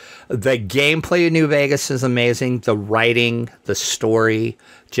Vegas. The gameplay of New Vegas is amazing. The writing, the story,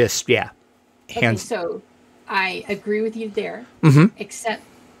 just hands. Okay, so I agree with you there. Except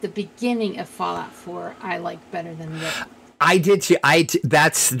the beginning of Fallout 4, I like better than the other. I did too.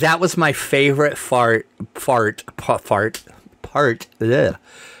 That was my favorite part of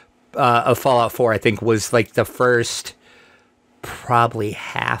Fallout 4. I think was like the first probably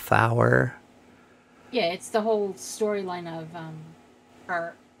half hour. Yeah, it's the whole storyline of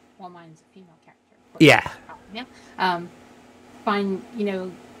mine's a female character. Yeah.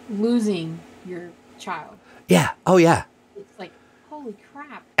 Losing your child. Yeah. Oh yeah. It's like, holy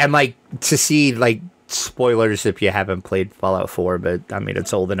crap. And like to see like spoilers if you haven't played Fallout 4, but I mean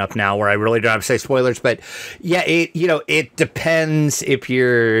it's old enough now where I really don't have to say spoilers. But yeah, it depends if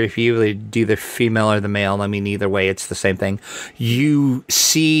you do the female or the male. I mean either way it's the same thing. You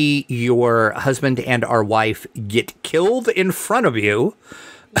see your husband and our wife get killed in front of you.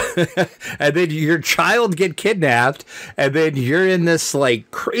 And then your child get kidnapped, and then you're in this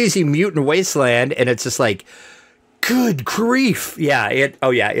like crazy mutant wasteland, and it's just like, good grief. Yeah,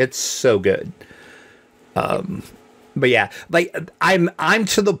 it's so good. But yeah, like I'm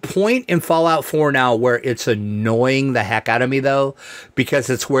to the point in Fallout 4 now where it's annoying the heck out of me though, because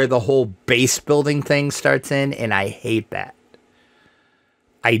it's where the whole base building thing starts in, and I hate that.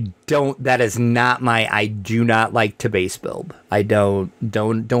 I do not like to base build. I don't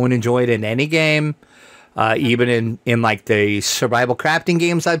enjoy it in any game. Even in like the survival crafting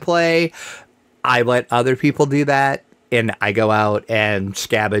games I play, I let other people do that, and I go out and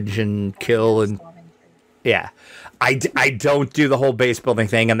scavenge and kill and yeah. I don't do the whole base building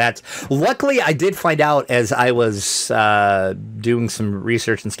thing, and that's luckily I did find out as I was doing some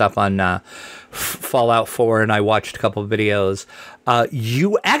research and stuff on Fallout 4, and I watched a couple of videos.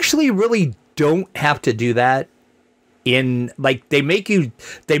 You actually really don't have to do that in like they make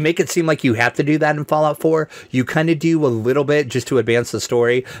it seem like you have to do that in Fallout 4. You kind of do a little bit just to advance the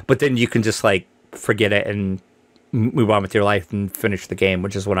story, but then you can just like forget it and move on with your life and finish the game,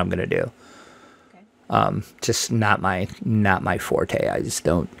 which is what I'm going to do. Just not my forte. I just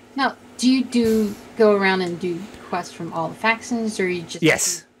don't. Now, do you go around and do quests from all the factions, or you just?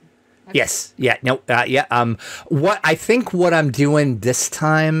 Yes. Okay. Yes. Yeah. No. Yeah. What I'm doing this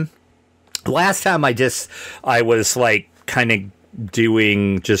time. Last time I was like kind of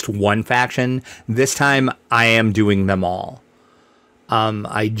doing just one faction. This time I am doing them all.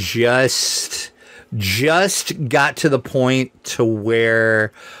 I just got to the point to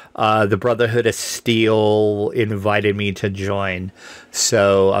where. The Brotherhood of Steel invited me to join,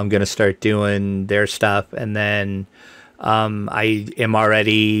 so I'm gonna start doing their stuff, and then I am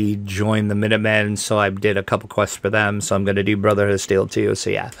already joined the Minutemen, so I did a couple quests for them, so I'm gonna do Brotherhood of Steel too. So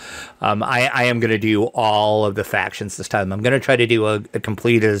yeah, I am gonna do all of the factions this time. I'm gonna try to do a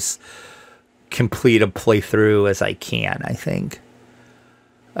complete a playthrough as I can. I think.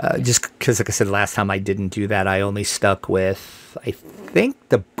 Just because, like I said, last time I didn't do that. I only stuck with, I think,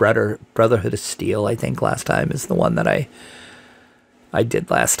 the Brotherhood of Steel. I think last time is the one that I did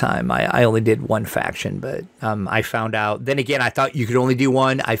last time. I only did one faction, but I found out. Then again, I thought you could only do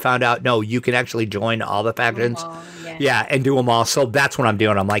one. I found out, no, you can actually join all the factions. Yeah, and do them all. So that's what I'm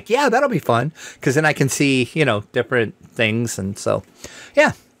doing. I'm like, yeah, that'll be fun. Because then I can see, different things. And so,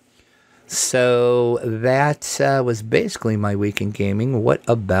 yeah. So that was basically my week in gaming. What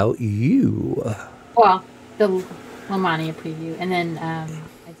about you? Well, the Lamania preview, and then I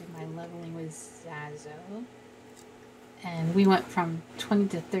did my leveling with Zazo, and we went from 20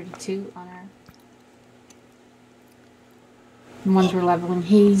 to 32 on our ones we're leveling.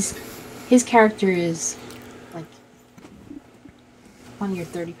 His character is like 20 or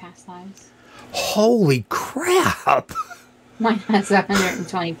 30 past lives. Holy crap! Mine has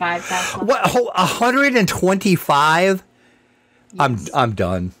 125 past lives. What? 125? Yes. I'm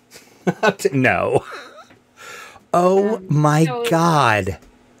done. No. Oh my god.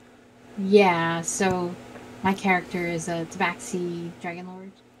 Yeah, so my character is a Tabaxi Dragon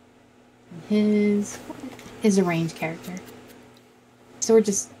Lord. His a ranged character. So we're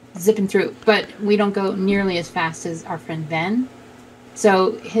just zipping through, but we don't go nearly as fast as our friend Ben.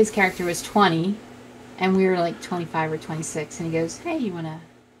 So his character was 20, and we were like 25 or 26, and he goes, "Hey, you want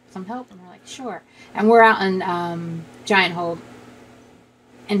some help?" And we're like, "Sure." And we're out in Giant Hold,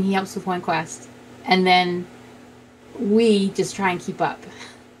 and he helps with one quest, and then we just try and keep up.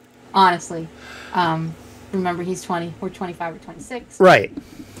 Honestly, remember he's 20, we're 25 or 26, Right?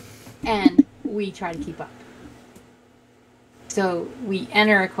 and we try to keep up. So we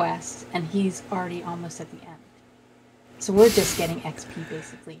enter a quest, and he's already almost at the end. So we're just getting XP,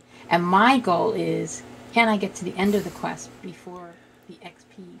 basically. And my goal is, can I get to the end of the quest before the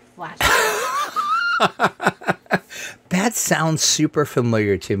XP flashes? That sounds super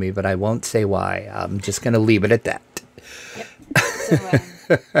familiar to me, but I won't say why. I'm just going to leave it at that. Yep.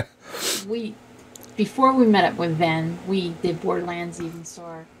 So before we met up with Ven, we did Borderlands Even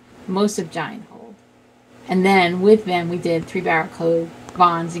Store, most of Giant Hold. And then with them, we did 3-Barrel Code,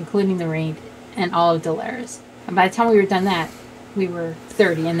 Vons, including the raid, and all of Delaris. And by the time we were done that, we were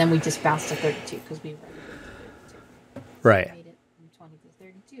 30, and then we just bounced to 32 because we were ready to 32. So right. We made it from 20 to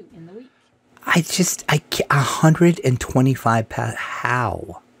 32 in the week. I can't, 125 pass.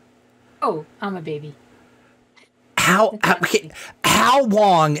 How? Oh, I'm a baby. How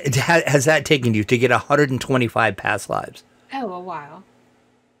long has that taken you to get 125 past lives? Oh, a while.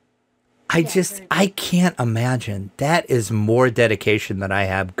 I can't imagine. That is more dedication than I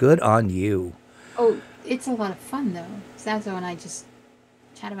have. Good on you. Oh, it's a lot of fun, though. Zazo and I just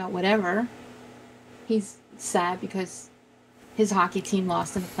chat about whatever. He's sad because his hockey team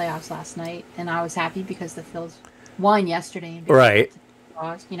lost in the playoffs last night, and I was happy because the Phils won yesterday. And right.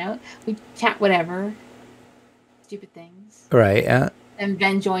 You know, we chat whatever. Stupid things. Right, yeah. And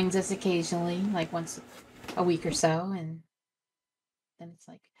Ben joins us occasionally, like once a week or so, and then it's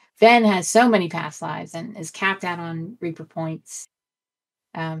like, Ben has so many past lives and is capped out on Reaper points.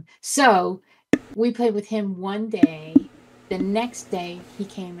 So we played with him one day. The next day, he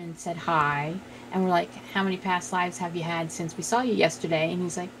came and said hi. And we're like, how many past lives have you had since we saw you yesterday? And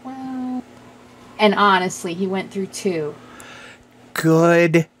he's like, well... And honestly, he went through 2.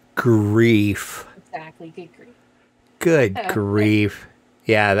 Good grief. Exactly, good grief. Good grief.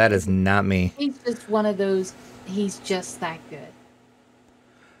 Yeah, that is not me. He's just one of those... He's just that good.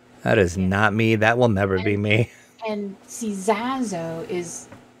 That is not me. That will never be me. And see, Zazo is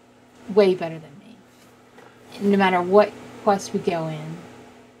way better than me. No matter what quest we go in,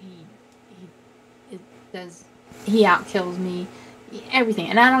 he outkills me, everything.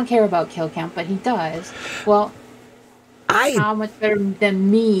 And I don't care about kill count, but he does. Well, how much better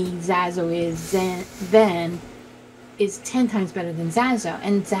than me Zazo is then is 10 times better than Zazo.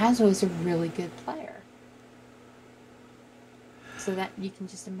 And Zazo is a really good player. So that you can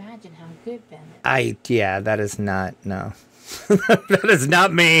just imagine how good Ben is. That is not, no. That is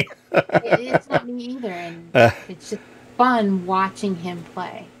not me. It's not me either, and it's just fun watching him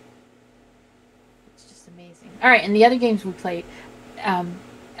play. It's just amazing. All right, and the other games we played, that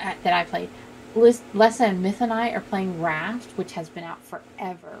I played, Lessa and Myth and I are playing Raft, which has been out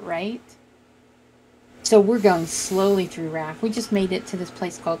forever, right? So we're going slowly through Raft. We just made it to this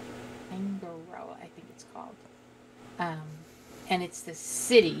place called Tangaroa, I think it's called. And it's the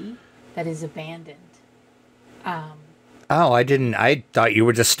city that is abandoned. I thought you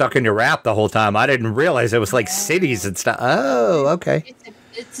were just stuck in your Raft the whole time. I didn't realize it was like cities and stuff. Oh, okay.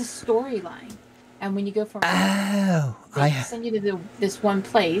 It's a storyline. And when you go from they send you to this one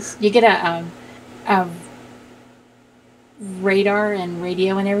place, you get a radar and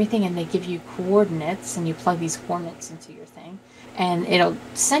radio and everything, and they give you coordinates, and you plug these coordinates into your thing, and it'll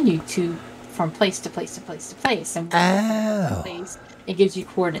send you from place to place to place to place. And place, it gives you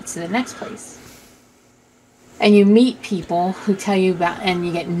coordinates to the next place. And you meet people who tell you about, and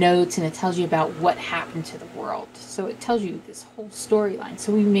you get notes, and it tells you about what happened to the world. So it tells you this whole storyline.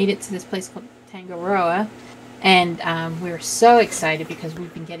 So we made it to this place called Tangaroa, and we were so excited because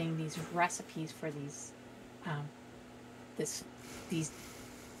we've been getting these recipes for these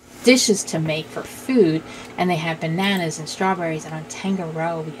dishes to make for food, and they have bananas and strawberries. And on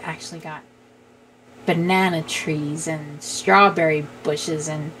Tangaroa, we actually got banana trees and strawberry bushes,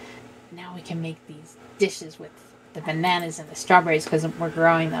 and now we can make these dishes with the bananas and the strawberries because we're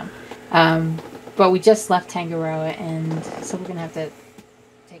growing them. But we just left Tangaroa, and so we're gonna have to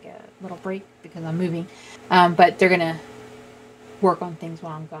take a little break because I'm moving. But they're gonna work on things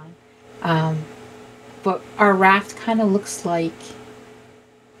while I'm gone. but our raft kind of looks like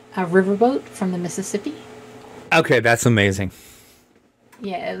a riverboat from the Mississippi. Okay, that's amazing.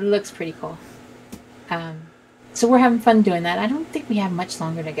 Yeah, it looks pretty cool. So we're having fun doing that. I don't think we have much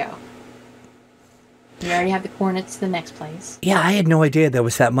longer to go. We already have the coordinates to the next place. Yeah, I had no idea there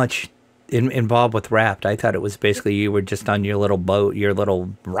was that much involved with raft. I thought it was basically you were just on your little boat, your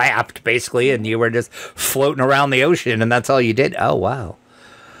little raft, basically, and you were just floating around the ocean, and that's all you did. Oh, wow.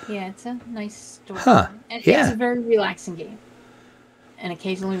 Yeah, it's a nice story. Huh. And Yeah. it's a very relaxing game. And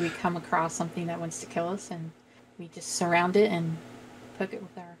occasionally we come across something that wants to kill us, and we just surround it and poke it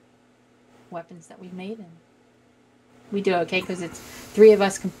with our weapons that we've made, and we do okay because it's 3 of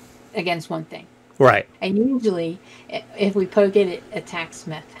us against one thing. Right. And usually, if we poke it, it attacks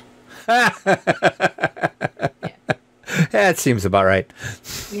Smith. That seems about right.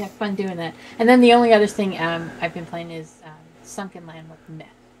 We have fun doing that. And then the only other thing I've been playing is Sunken Land with Myth.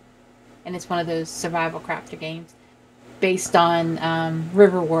 And it's one of those survival crafter games based on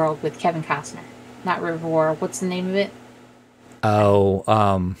River World with Kevin Costner. Not River World. What's the name of it? Oh,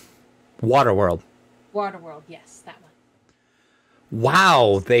 Waterworld. Waterworld, yes, that one.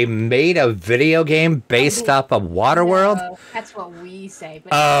 Wow, they made a video game based off of Waterworld? No, that's what we say.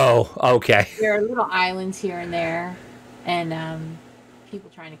 But Oh, okay. there are little islands here and there, and people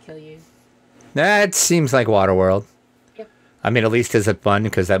trying to kill you. That seems like Waterworld. Yep. I mean, at least is it fun?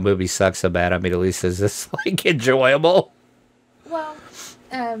 Because that movie sucks so bad. I mean, at least is this like enjoyable? Well,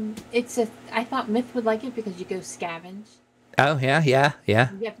 I thought Myth would like it because you go scavenge. Oh, yeah. You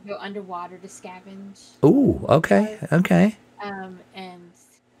have to go underwater to scavenge. Ooh, okay. And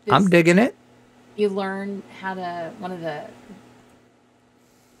I'm digging it. You learn how to, one of the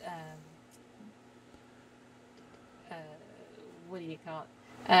what do you call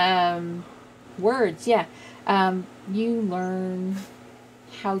it? Words, yeah. You learn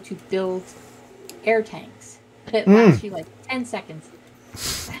how to build air tanks. It lasts you like 10 seconds.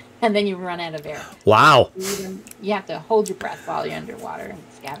 And then you run out of air. Wow. You have to hold your breath while you're underwater and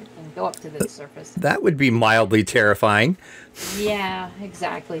scavenge and go up to the surface. That would be mildly terrifying. Yeah,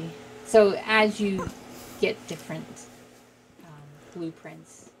 exactly. So as you get different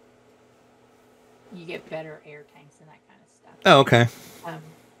blueprints, you get better air tanks and that kind of stuff. Oh, okay.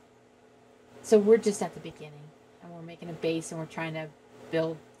 So we're just at the beginning, and we're making a base, and we're trying to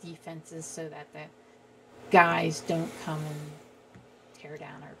build defenses so that the guys don't come and tear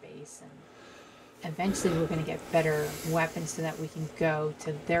down our base, and eventually we're going to get better weapons so that we can go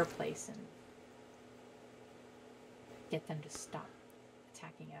to their place and get them to stop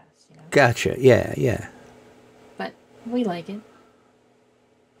attacking us, you know? Gotcha. Yeah. But we like it.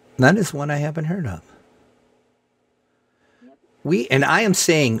 That is one I haven't heard of. And I am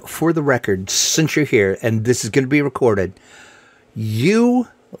saying, for the record, since you're here, and this is going to be recorded, you,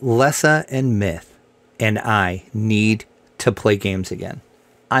 Lessa, and Myth, and I need to play games again.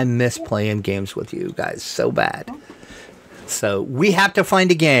 I miss playing games with you guys so bad. So we have to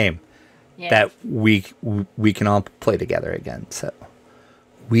find a game that we can all play together again. So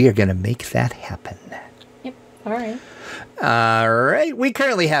we are going to make that happen. Yep. All right. All right. We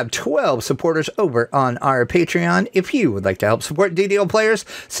currently have 12 supporters over on our Patreon. If you would like to help support DDO players,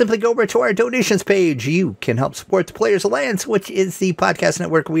 simply go over to our donations page. You can help support the Players Alliance, which is the podcast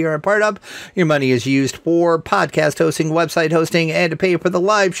network we are a part of. Your money is used for podcast hosting, website hosting, and to pay for the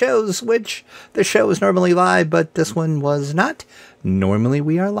live shows, which the show is normally live, but this one was not. Normally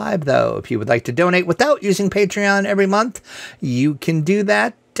we are live, though. If you would like to donate without using Patreon every month, you can do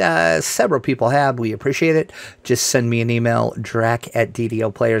that. Several people have. We appreciate it. Just send me an email,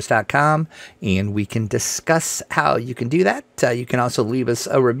 drac@ddoplayers.com, and we can discuss how you can do that. You can also leave us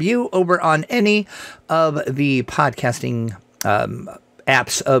a review over on any of the podcasting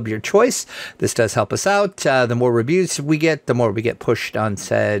apps of your choice. This does help us out. The more reviews we get, the more we get pushed on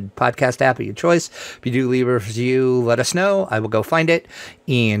said podcast app of your choice. If you do leave a review, let us know. I will go find it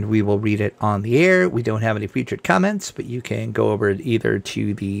and we will read it on the air. We don't have any featured comments, but you can go over either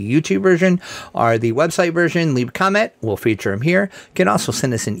to the YouTube version or the website version, leave a comment. We'll feature them here. You can also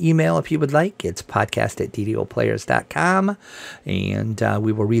send us an email if you would like. It's podcast@ddoplayers.com, and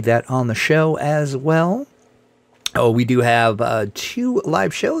we will read that on the show as well. Oh, we do have 2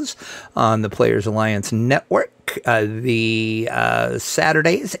 live shows on the Players Alliance Network. The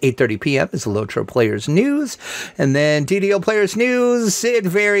Saturdays, 8:30 p.m. is the Lotro Players News. And then DDO Players News, it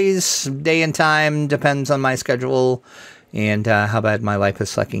varies day and time, depends on my schedule and how bad my life is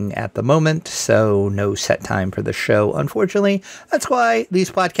sucking at the moment. So no set time for the show, unfortunately. That's why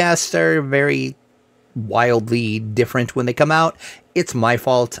these podcasts are very wildly different when they come out. It's my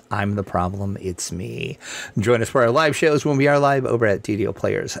fault. I'm the problem. It's me. Join us for our live shows when we are live over at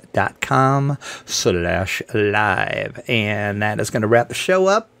ddoplayers.com/live. And that is going to wrap the show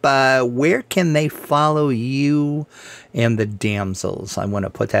up. Where can they follow you and the Damsels? I want to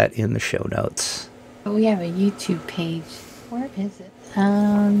put that in the show notes. Oh, we have a YouTube page. Where is it?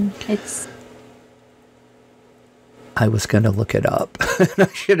 It's... I was going to look it up. I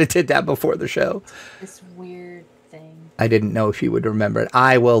should have did that before the show. This weird thing. I didn't know if you would remember it.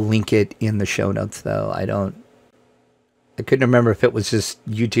 I will link it in the show notes, though. I couldn't remember if it was just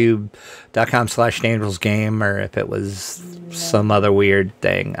youtube.com/DamselsGame or if it was some other weird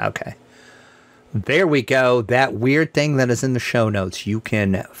thing. Okay. There we go. That weird thing that is in the show notes. You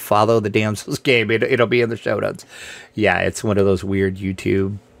can follow the Damsels game. It'll be in the show notes. Yeah, it's one of those weird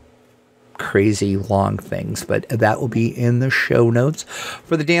YouTube crazy long things, but that will be in the show notes.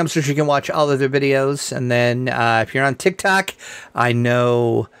 For the Damsels, you can watch all of their videos. And then if you're on TikTok, I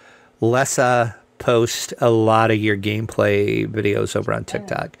know Lessa posts a lot of your gameplay videos over on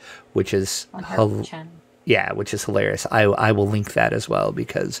TikTok, which is which is hilarious. I will link that as well,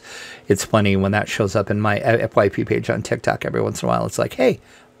 because it's funny when that shows up in my FYP page on TikTok every once in a while. It's like, hey,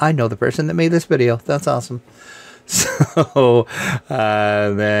 I know the person that made this video. That's awesome. So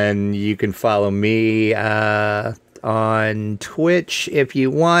then you can follow me on Twitch if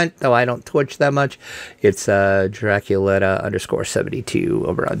you want, though I don't Twitch that much. It's Draculetta_72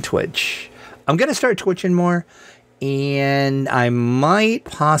 over on Twitch. I'm going to start Twitching more, and I might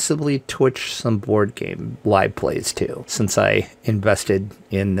possibly Twitch some board game live plays too, since I invested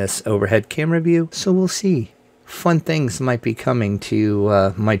in this overhead camera view. So we'll see. Fun things might be coming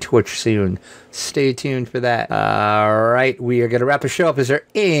to my Twitch soon. Stay tuned for that. All right, we are going to wrap the show up. Is there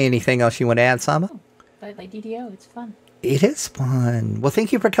anything else you want to add, Sama? I like DDO. It's fun. It is fun. Well,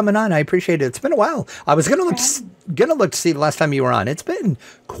 thank you for coming on. I appreciate it. It's been a while. I was gonna look to see the last time you were on. It's been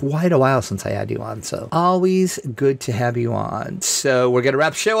quite a while since I had you on, so always good to have you on. So we're gonna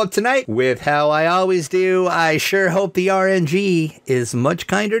wrap the show up tonight with how I always do. I sure hope the RNG is much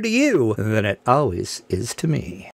kinder to you than it always is to me.